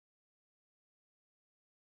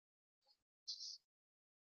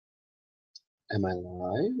Am I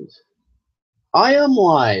live? I am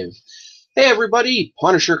live. Hey everybody,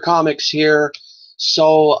 Punisher Comics here.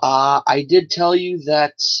 So I did tell you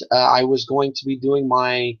that I was going to be doing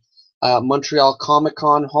my Montreal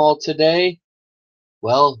Comic-Con haul today.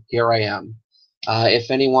 Well, here I am.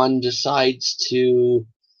 If anyone decides to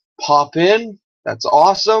pop in, that's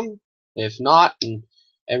awesome. If not, and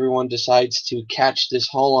everyone decides to catch this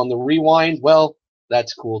haul on the rewind, well,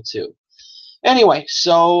 that's cool too. Anyway,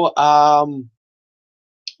 so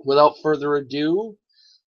without further ado,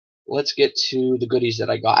 let's get to the goodies that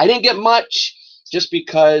I got. I didn't get much just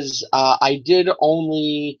because I did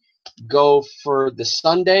only go for the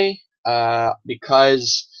Sunday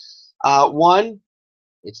because one,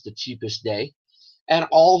 it's the cheapest day, and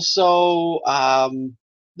also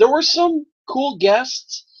there were some cool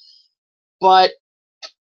guests, but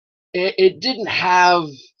it didn't have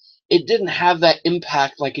that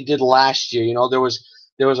impact like it did last year. You know, there was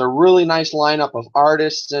a really nice lineup of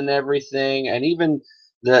artists and everything, and even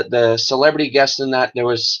the celebrity guests in that there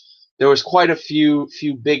was quite a few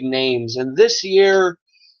big names. And this year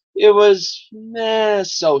it was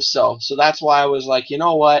so. So that's why I was like, you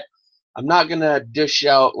know what, I'm not gonna dish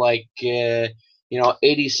out like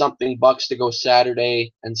 80 something bucks to go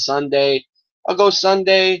Saturday and Sunday. I'll go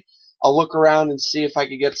Sunday. I'll look around and see if I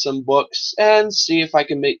could get some books and see if I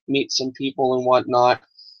can meet some people and whatnot.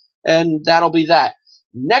 And that'll be that.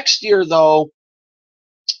 Next year, though,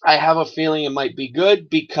 I have a feeling it might be good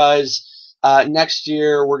because next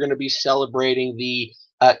year we're going to be celebrating the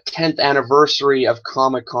 10th anniversary of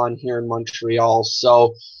Comic-Con here in Montreal.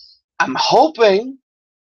 So I'm hoping,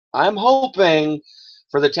 I'm hoping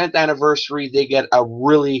for the 10th anniversary they get a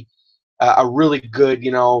really good,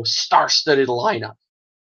 star-studded lineup.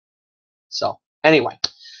 So anyway,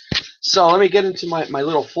 so let me get into my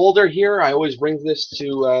little folder here. I always bring this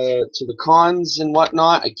to the cons and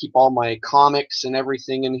whatnot. I keep all my comics and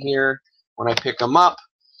everything in here when I pick them up.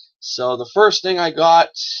 So the first thing I got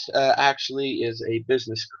actually is a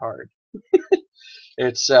business card.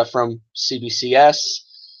 It's from CBCS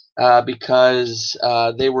because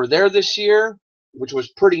they were there this year, which was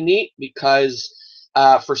pretty neat because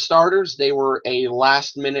for starters, they were a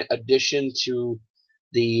last-minute addition to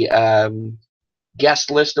the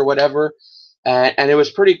guest list or whatever, and it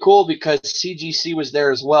was pretty cool because CGC was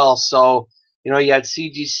there as well. So you had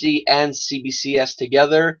CGC and CBCS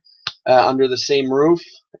together under the same roof,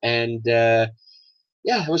 and yeah,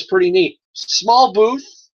 it was pretty neat. Small booth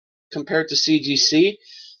compared to CGC,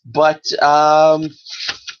 but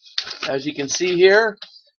as you can see here,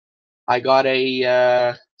 I got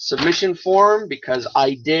a submission form because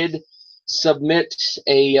I did submit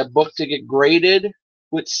a book to get graded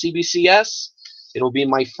with CBCS. It'll be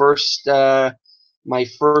my first book,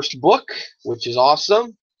 which is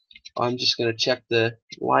awesome. I'm just gonna check the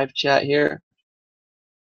live chat here.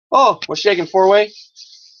 Oh, we're shaking four-way.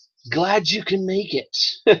 Glad you can make it.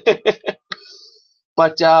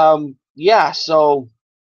 But yeah, so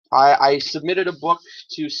I submitted a book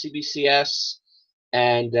to CBCS,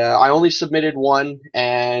 and I only submitted one.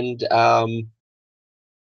 And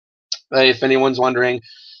if anyone's wondering,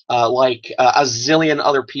 like a zillion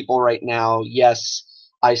other people right now, yes,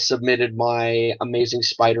 I submitted my Amazing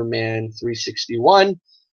Spider-Man 361,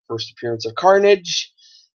 first appearance of Carnage,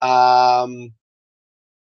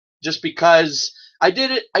 just because I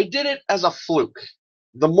did it as a fluke.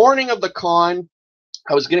 The morning of the con,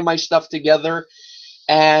 I was getting my stuff together,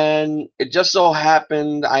 and it just so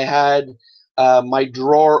happened I had my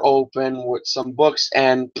drawer open with some books,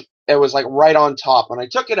 and it was like right on top. And I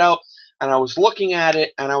took it out, and I was looking at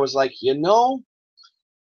it, and I was like,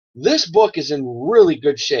 this book is in really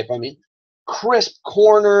good shape. I mean, crisp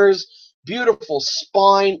corners, beautiful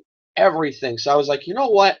spine, everything. So I was like, you know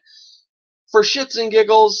what? For shits and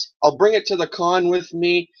giggles, I'll bring it to the con with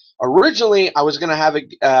me. Originally, I was going to have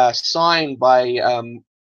it signed by,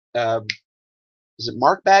 is it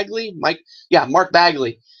Mark Bagley? Yeah, Mark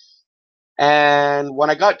Bagley. And when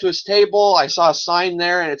I got to his table, I saw a sign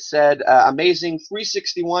there, and it said Amazing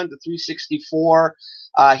 361 to 364.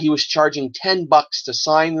 He was charging $10 to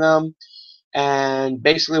sign them. And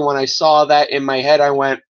basically, when I saw that in my head, I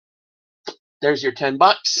went, "There's your $10."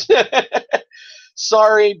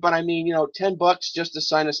 Sorry, but I mean, $10 just to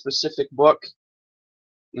sign a specific book,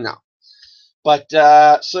 no. But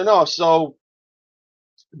so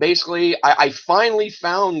basically, I finally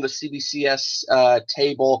found the CBCS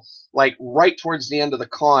table, like right towards the end of the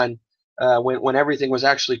con, when everything was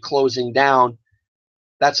actually closing down.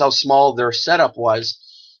 That's how small their setup was.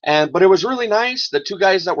 But it was really nice. The two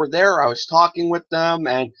guys that were there, I was talking with them,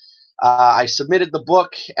 and I submitted the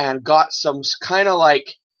book and got some kind of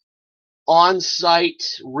like on-site,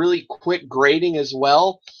 really quick grading as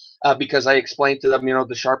well, because I explained to them,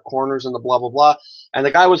 the sharp corners and the blah, blah, blah. And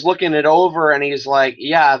the guy was looking it over, and he's like,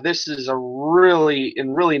 yeah, this is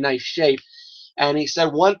in really nice shape. And he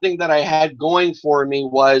said one thing that I had going for me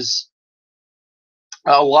was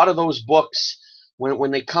a lot of those books,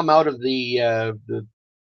 when they come out of the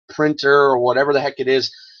printer or whatever the heck it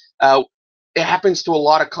is, it happens to a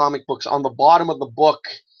lot of comic books. On the bottom of the book,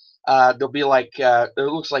 there'll be like it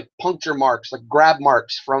looks like puncture marks, like grab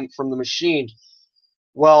marks from the machine.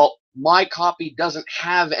 Well, my copy doesn't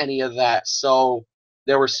have any of that, so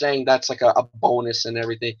they were saying that's like a bonus and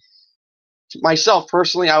everything. Myself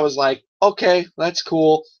personally, I was like, okay, that's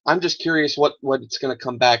cool. I'm just curious what it's going to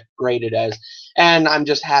come back graded as, and I'm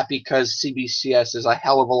just happy because CBCS is a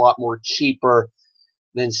hell of a lot more cheaper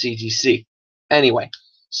than CGC. Anyway,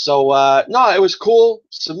 so no, it was cool.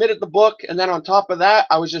 Submitted the book, and then on top of that,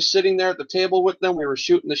 I was just sitting there at the table with them. We were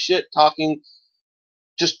shooting the shit, talking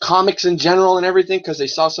just comics in general and everything, because they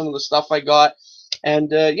saw some of the stuff I got,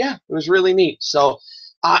 and yeah, it was really neat. So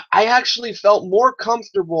I actually felt more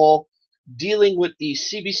comfortable dealing with the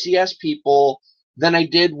CBCS people than I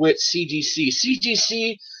did with CGC.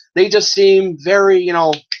 CGC, they just seem very,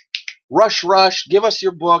 rush, give us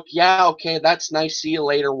your book. Yeah, okay, that's nice. See you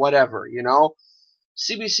later, whatever,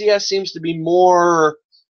 CBCS seems to be more,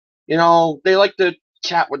 they like to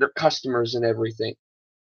chat with their customers and everything.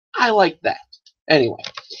 I like that. Anyway,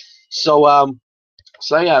 so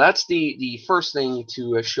yeah, that's the first thing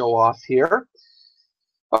to show off here.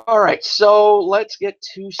 All right, so let's get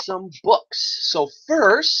to some books. So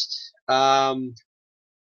first, I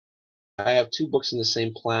have two books in the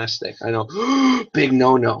same plastic. I know, big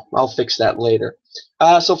no-no. I'll fix that later.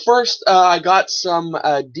 So first, I got some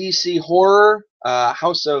DC horror,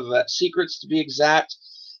 House of Secrets to be exact.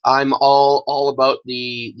 I'm all about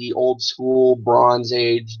the old school Bronze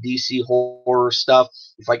Age DC horror stuff.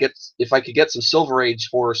 If I could get some Silver Age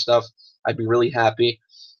horror stuff, I'd be really happy.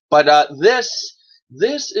 But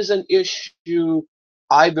this is an issue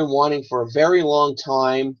I've been wanting for a very long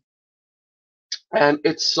time, and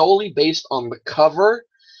it's solely based on the cover.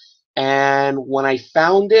 And when I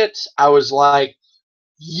found it, I was like,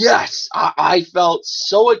 yes! I felt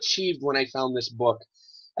so achieved when I found this book.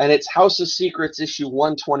 And it's House of Secrets issue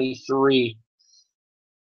 123.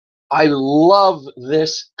 I love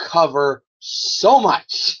this cover so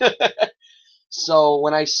much. So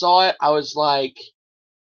when I saw it, I was like,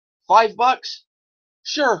 $5?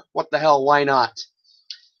 Sure, what the hell, why not?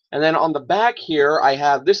 And then on the back here, I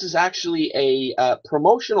have, this is actually a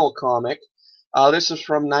promotional comic. This is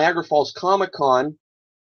from Niagara Falls Comiccon,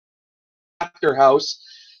 Chapter House.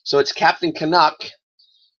 So it's Captain Canuck.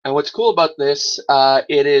 And what's cool about this,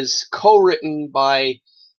 it is co-written by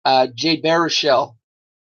Jay Baruchel.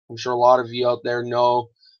 I'm sure a lot of you out there know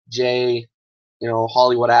Jay,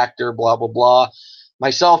 Hollywood actor, blah, blah, blah.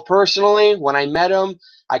 Myself personally, when I met him,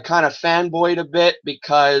 I kind of fanboyed a bit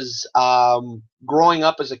because growing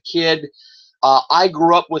up as a kid, I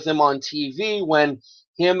grew up with him on TV when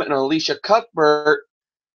him and Alicia Cuthbert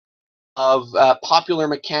of Popular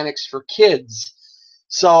Mechanics for Kids.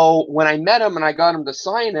 So when I met him and I got him to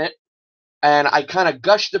sign it, and I kind of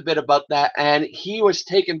gushed a bit about that, and he was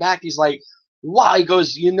taken back. He's like, wow, he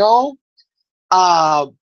goes, I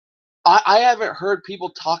haven't heard people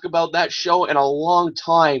talk about that show in a long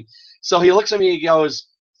time. So he looks at me and he goes,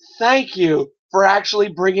 thank you for actually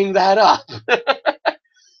bringing that up.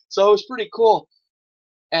 So it was pretty cool.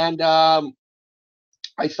 And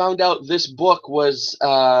I found out this book was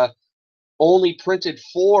only printed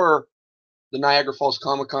for the Niagara Falls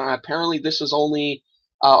Comic-Con. Apparently this was only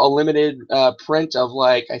a limited print of,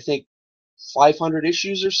 like, I think 500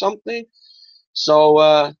 issues or something.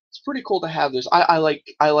 So it's pretty cool to have this. I like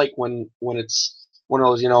when it's one of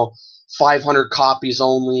those 500 copies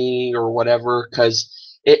only or whatever, because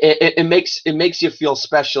it makes you feel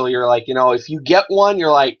special. You're like, if you get one,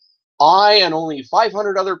 you're like, I and only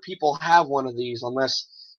 500 other people have one of these, unless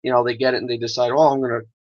they get it and they decide, oh, I'm gonna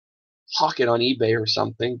hawk it on eBay or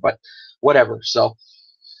something. But whatever. So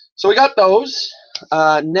we got those.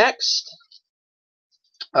 Next,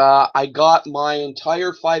 I got my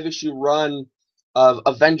entire 5-issue run of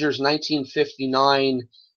Avengers 1959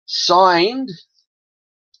 signed.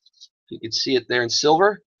 You can see it there in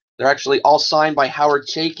silver. They're actually all signed by Howard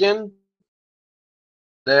Chaykin.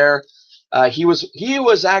 There, he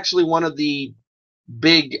was actually one of the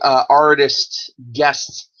big artist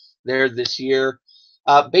guests there this year.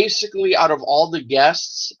 Basically, out of all the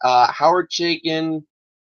guests, Howard Chaykin,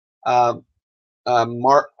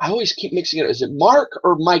 Mark. I always keep mixing it. Is it Mark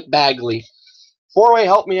or Mike Bagley? Four-way,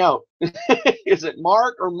 help me out. Is it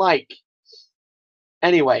Mark or Mike?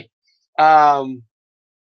 Anyway, Um,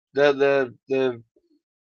 the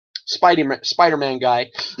Spider-Man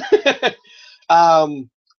guy. um,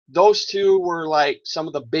 those two were like some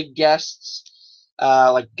of the big guests,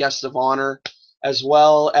 like guests of honor, as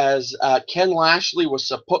well as Ken Lashley was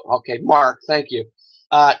supposed. Okay, Mark, thank you.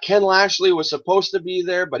 Ken Lashley was supposed to be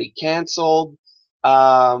there, but he canceled.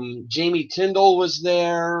 Jamie Tyndall was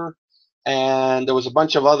there, and there was a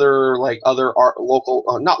bunch of other other art local,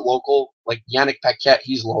 not local, like Yannick Paquette.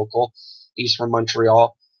 He's local. He's from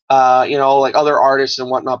Montreal. You know, like other artists and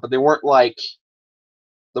whatnot, but they weren't like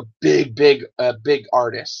the big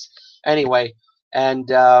artists. Anyway, and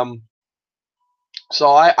so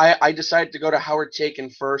I decided to go to Howard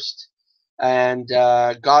Chaykin first, and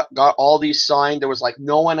got all these signed. There was like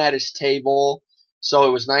no one at his table, so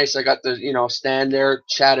it was nice. I got to stand there,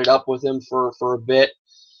 chatted up with him for a bit.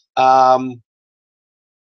 Um,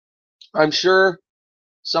 I'm sure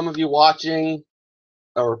some of you watching,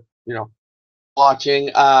 or watching,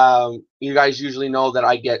 you guys usually know that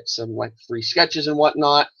I get some like free sketches and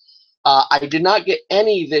whatnot. I did not get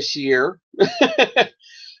any this year,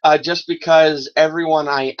 just because everyone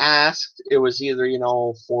I asked, it was either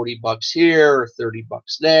 $40 here or $30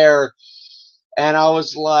 there, and I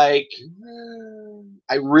was like,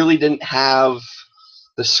 I really didn't have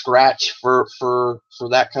the scratch for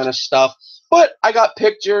that kind of stuff. But I got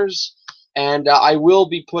pictures, and I will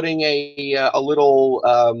be putting a little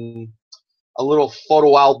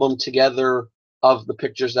photo album together of the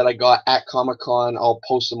pictures that I got at Comic-Con. I'll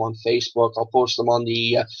post them on Facebook. I'll post them on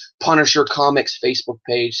the Punisher Comics Facebook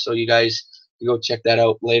page, so you guys can go check that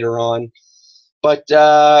out later on. But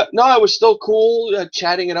no, it was still cool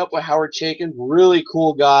chatting it up with Howard Chaykin. Really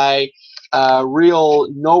cool guy. Real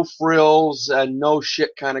no frills, no shit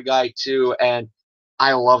kind of guy too, and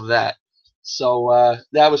I love that. So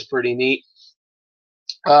that was pretty neat.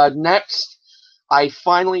 Next, I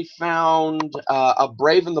finally found a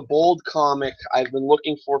Brave and the Bold comic I've been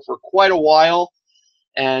looking for quite a while,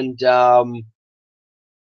 and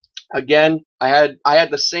again, I had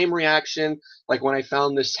the same reaction like when I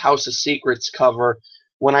found this House of Secrets cover.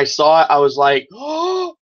 When I saw it, I was like,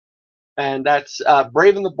 oh! And that's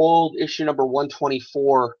Brave and the Bold issue number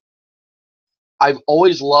 124. I've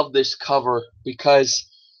always loved this cover because,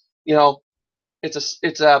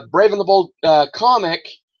 it's a Brave and the Bold comic,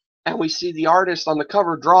 and we see the artist on the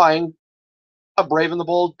cover drawing a Brave and the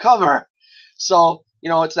Bold cover. So,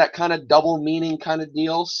 it's that kind of double meaning kind of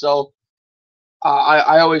deal. So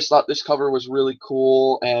I always thought this cover was really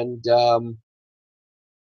cool, and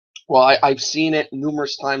well, I've seen it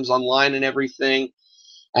numerous times online and everything,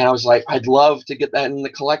 and I was like, I'd love to get that in the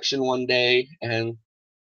collection one day, and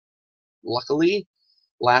luckily,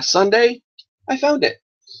 last Sunday, I found it.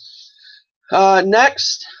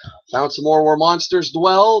 Next, found some more Where Monsters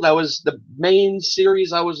Dwell. That was the main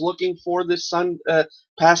series I was looking for this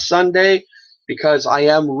past Sunday, because I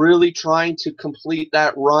am really trying to complete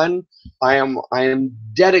that run. I am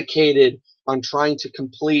dedicated on trying to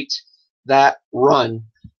complete that run.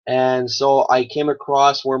 And so I came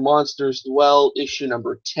across Where Monsters Dwell issue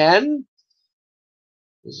number 10.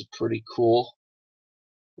 This is pretty cool.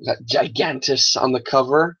 We got Gigantus on the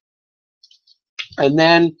cover. And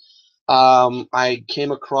then I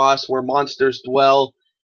came across Where Monsters Dwell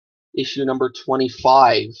issue number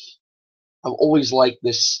 25. I've always liked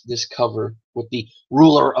this cover with the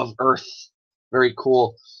ruler of Earth. Very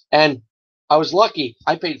cool. And I was lucky.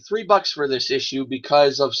 I paid $3 for this issue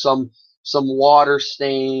because of some water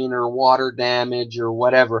stain or water damage or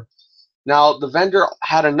whatever. Now, the vendor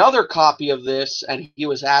had another copy of this, and he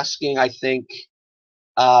was asking, I think,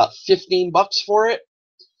 $15 for it.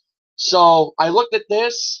 So I looked at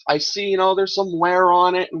this. I see, there's some wear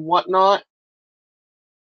on it and whatnot.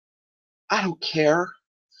 I don't care.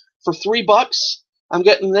 For $3, I'm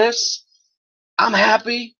getting this. I'm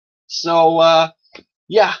happy. So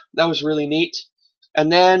yeah, that was really neat.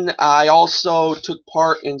 And then I also took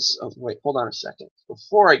part in. Oh, wait, hold on a second.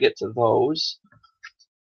 Before I get to those,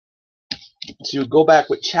 to go back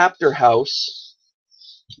with Chapter House,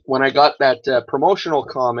 when I got that promotional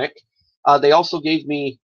comic, they also gave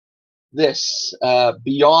me this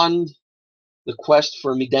Beyond the Quest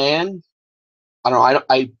for Medan. I don't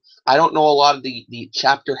know. I don't know a lot of the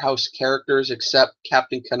Chapter House characters except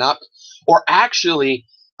Captain Canuck. Or actually,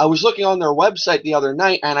 I was looking on their website the other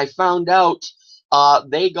night, and I found out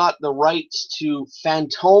they got the rights to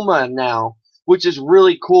Phantoma now, which is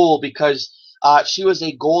really cool because she was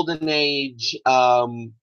a Golden Age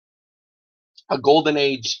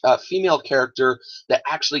female character that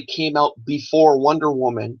actually came out before Wonder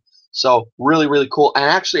Woman. So really, really cool. And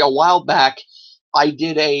actually, a while back, I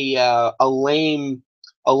did a lame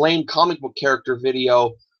comic book character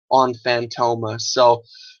video on Phantoma. So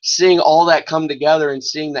seeing all that come together and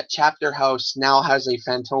seeing that Chapter House now has a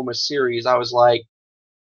Phantoma series, I was like,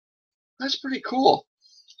 that's pretty cool.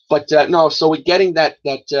 But no, so with getting that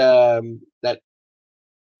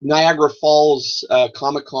Niagara Falls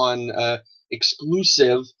Comic-Con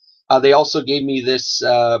exclusive, they also gave me this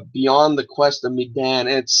Beyond the Quest of Medan.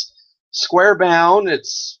 It's square bound.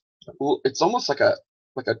 It's almost like a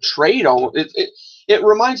trade. It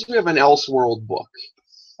reminds me of an Elseworld book.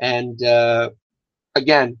 And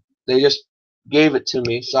again, they just gave it to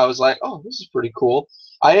me, so I was like, oh, this is pretty cool.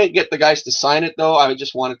 I didn't get the guys to sign it though. I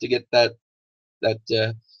just wanted to get the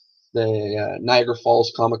Niagara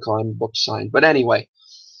Falls Comic-Con book signed. But anyway,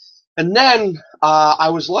 and then I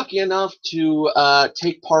was lucky enough to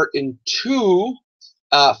take part in 2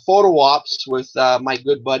 photo ops with my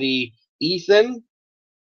good buddy Ethan.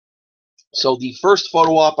 So the first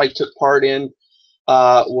photo op I took part in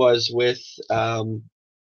was with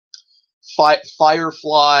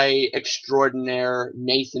Firefly extraordinaire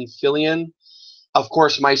Nathan Fillion. Of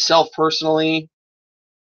course, myself personally,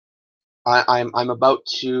 I'm about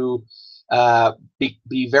to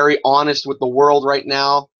be very honest with the world right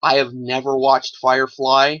now. I have never watched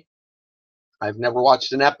Firefly. I've never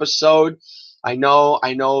watched an episode. I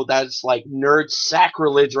know that's like nerd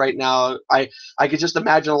sacrilege right now. I could just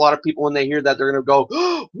imagine a lot of people when they hear that, they're gonna go,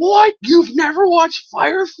 oh, what? You've never watched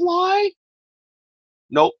Firefly?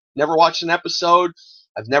 Nope, never watched an episode.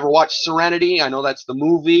 I've never watched Serenity. I know that's the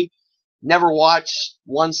movie. Never watched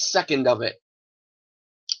 1 second of it.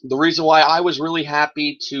 The reason why I was really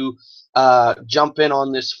happy to jump in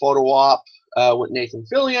on this photo op with Nathan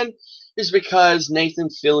Fillion is because Nathan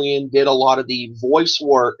Fillion did a lot of the voice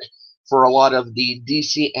work for a lot of the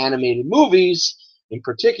DC animated movies. In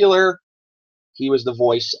particular, he was the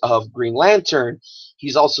voice of Green Lantern.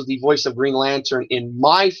 He's also the voice of Green Lantern in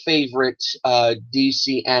my favorite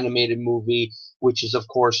DC animated movie, which is, of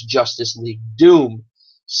course, Justice League Doom.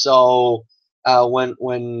 So when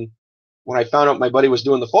I found out my buddy was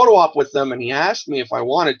doing the photo op with them and he asked me if I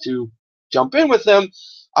wanted to jump in with them,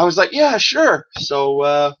 I was like, yeah, sure.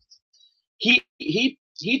 So he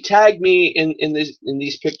tagged me in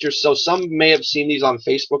these pictures. So some may have seen these on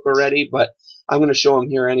Facebook already, but I'm going to show them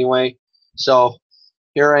here anyway. So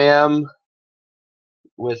here I am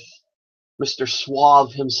with Mr.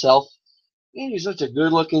 Suave himself. And he's such a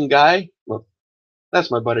good-looking guy. Well, that's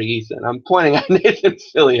my buddy Ethan. I'm pointing at Nathan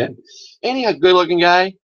Fillion. Ain't he a good-looking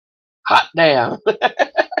guy? Hot damn.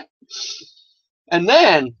 And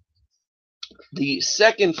then the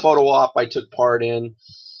second photo op I took part in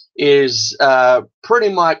is pretty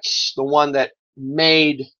much the one that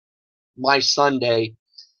made my Sunday.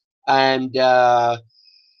 And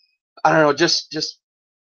I don't know, just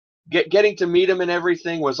getting to meet him and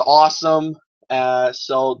everything was awesome.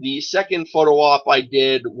 So the second photo op I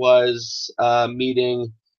did was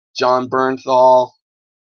meeting John Bernthal.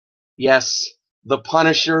 Yes, the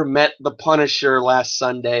Punisher met the Punisher last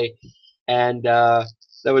Sunday, and that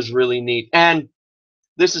was really neat. And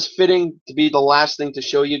this is fitting to be the last thing to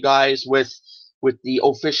show you guys with the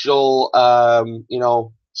official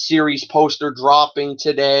series poster dropping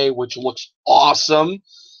today, which looks awesome.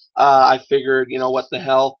 I figured, what the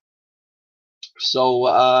hell.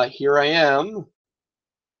 So here I am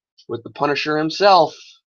with the Punisher himself.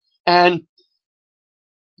 And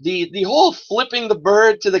the whole flipping the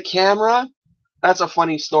bird to the camera, that's a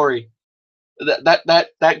funny story.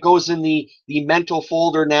 That goes in the mental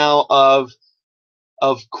folder now of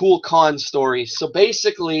cool con stories. So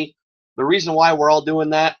basically, the reason why we're all doing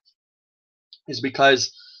that is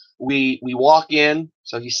because we walk in,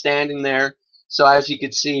 so he's standing there. So as you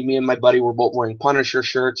can see, me and my buddy were both wearing Punisher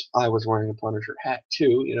shirts. I was wearing a Punisher hat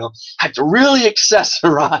too, had to really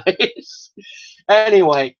accessorize.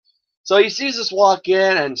 Anyway, so he sees us walk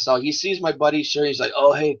in, and so he sees my buddy's shirt. He's like,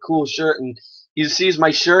 oh, hey, cool shirt. And he sees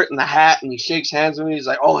my shirt and the hat, and he shakes hands with me. He's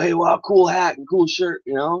like, oh, hey, wow, cool hat and cool shirt,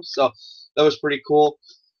 So that was pretty cool.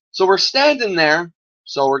 So we're standing there.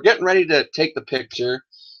 So we're getting ready to take the picture.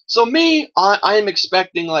 So me, I'm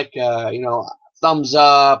expecting like, thumbs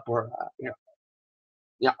up or,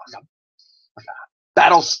 like a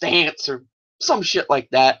battle stance or some shit like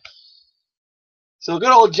that. So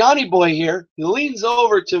good old Johnny boy here, he leans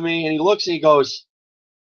over to me and he looks and he goes,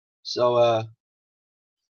 so,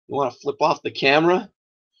 you want to flip off the camera?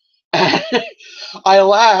 I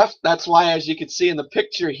laughed. That's why, as you can see in the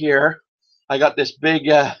picture here, I got this big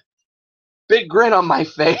grin on my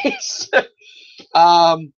face.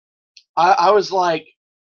 I was like,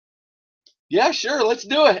 yeah, sure, let's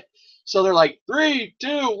do it. So they're like, 3, 2,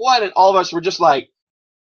 1, and all of us were just like,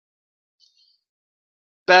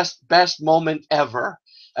 best moment ever.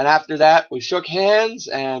 And after that, we shook hands,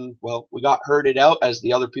 and well, we got herded out as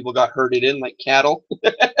the other people got herded in like cattle.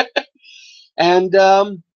 And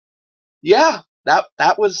yeah,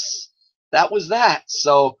 that was that.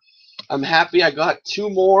 So I'm happy I got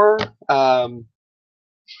um,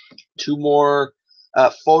 two more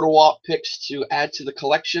photo op pics to add to the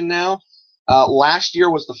collection now. Last year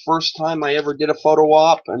was the first time I ever did a photo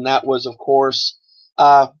op, and that was, of course,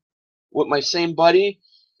 uh, with my same buddy.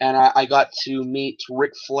 And I got to meet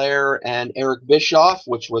Ric Flair and Eric Bischoff,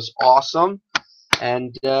 which was awesome.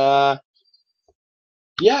 And yeah,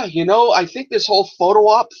 I think this whole photo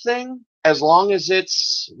op thing, as long as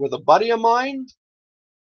it's with a buddy of mine,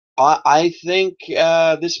 I think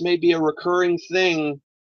this may be a recurring thing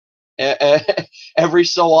every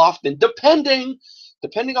so often, depending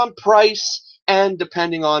on price and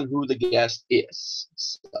depending on who the guest is.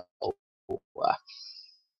 So, uh,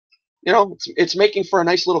 it's making for a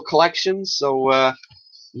nice little collection. So,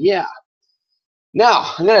 yeah.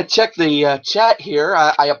 Now, I'm going to check the chat here.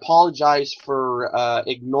 I apologize for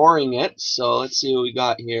ignoring it. So, let's see what we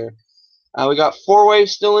got here. We got Four-Way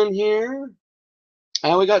still in here.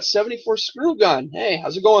 And we got 74 Screw Gun. Hey,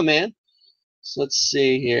 how's it going, man? So let's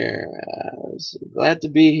see here. So glad to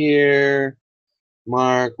be here.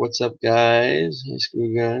 Mark, what's up, guys? Hey,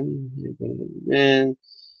 Screw Gun. Man.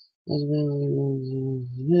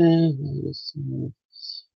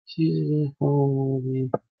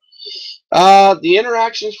 The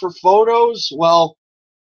interactions for photos, well,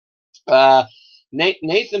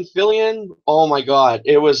 Nathan Fillion, oh my God.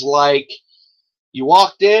 It was like you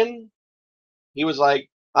walked in, he was like,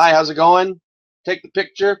 hi, how's it going? Take the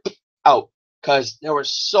picture, out. Because there were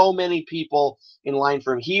so many people in line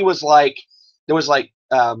for him. There was like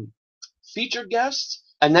featured guests,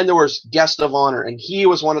 and then there was guest of honor, and he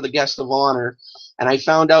was one of the guests of honor. And I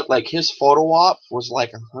found out like his photo op was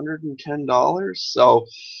like $110. So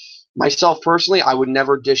myself personally, I would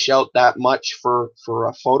never dish out that much for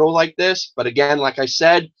a photo like this. But again, like I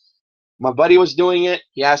said, my buddy was doing it.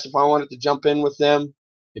 He asked if I wanted to jump in with him.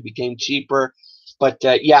 It became cheaper. But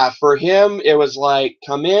yeah, for him, it was like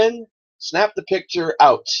come in, snap the picture,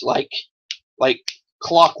 out, like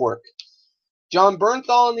clockwork. John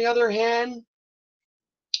Bernthal, on the other hand,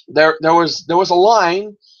 there was a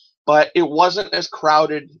line, but it wasn't as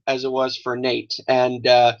crowded as it was for Nate, and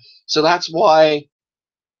so that's why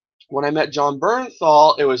when I met John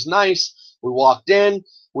Bernthal, it was nice. We walked in,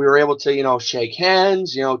 we were able to shake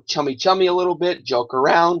hands, chummy chummy a little bit, joke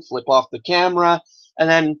around, flip off the camera, and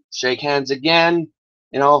then shake hands again,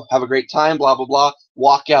 have a great time, blah blah blah,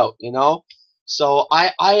 walk out. So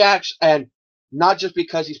I actually, and not just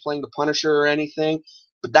because he's playing the Punisher or anything,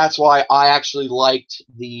 but that's why I actually liked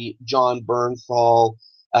the John Bernthal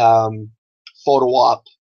photo op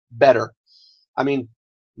better. I mean,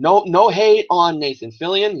 no hate on Nathan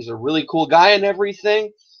Fillion. He's a really cool guy and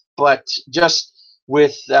everything, but just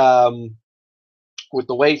with the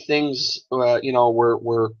way things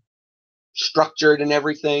were structured and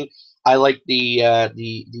everything, I like the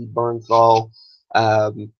Bernthal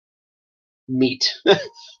meet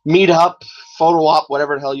meet up, photo op,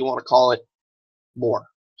 whatever the hell you want to call it, more.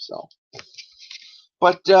 So,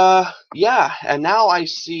 but yeah, and now I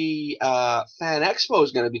see Fan Expo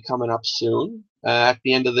is going to be coming up soon at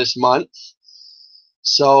the end of this month.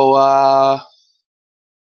 So I'm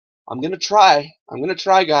gonna try. I'm gonna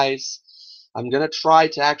try, guys. I'm gonna try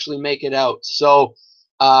to actually make it out. So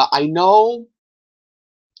I know.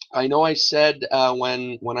 I said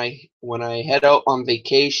when I head out on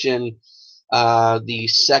vacation, the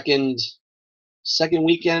second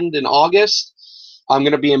weekend in August, I'm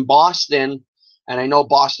gonna be in Boston, and I know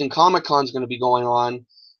Boston Comiccon is gonna be going on.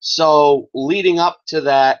 So leading up to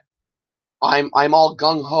that, I'm all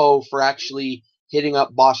gung ho for actually hitting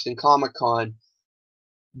up Boston Comiccon.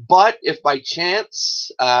 But if by chance,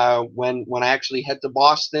 when I actually head to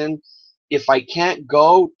Boston, if I can't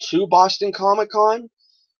go to Boston Comic-Con,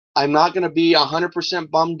 I'm not going to be 100%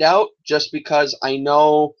 bummed out, just because I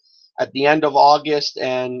know at the end of August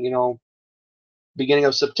and beginning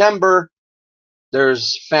of September,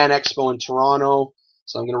 there's Fan Expo in Toronto.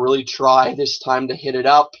 So I'm going to really try this time to hit it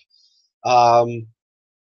up. Um,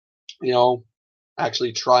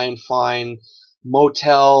 actually try and find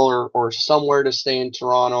motel or somewhere to stay in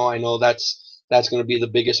Toronto. I know that's going to be the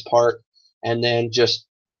biggest part, and then just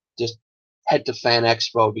head to Fan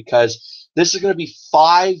Expo, because this is going to be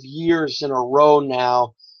 5 years in a row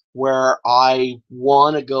now where I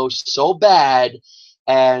want to go so bad,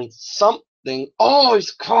 and something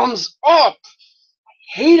always comes up. I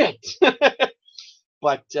hate it.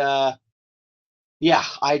 But yeah,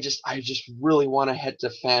 I just really want to head to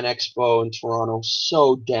Fan Expo in Toronto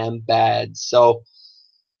so damn bad. So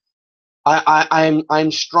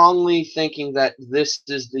I'm strongly thinking that this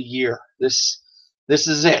is the year. This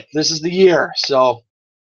is it. This is the year. So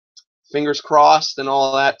fingers crossed and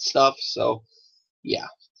all that stuff. So yeah.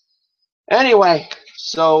 Anyway,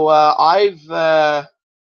 so I've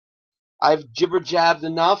jibber jabbed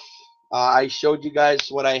enough. I showed you guys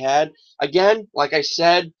what I had. Again, like I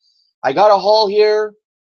said, I got a haul here.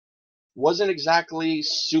 Wasn't exactly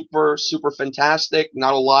super fantastic.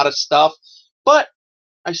 Not a lot of stuff, but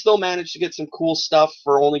I still managed to get some cool stuff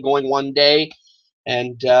for only going one day.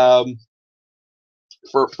 And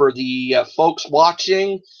for the folks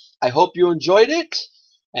watching, I hope you enjoyed it.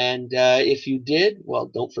 And if you did, well,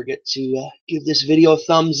 don't forget to give this video a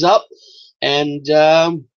thumbs up. And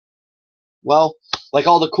well, like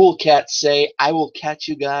all the cool cats say, I will catch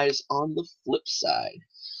you guys on the flip side.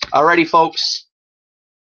 Alrighty, folks.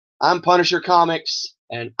 I'm Punisher Comics,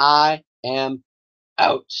 and I am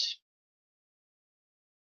out.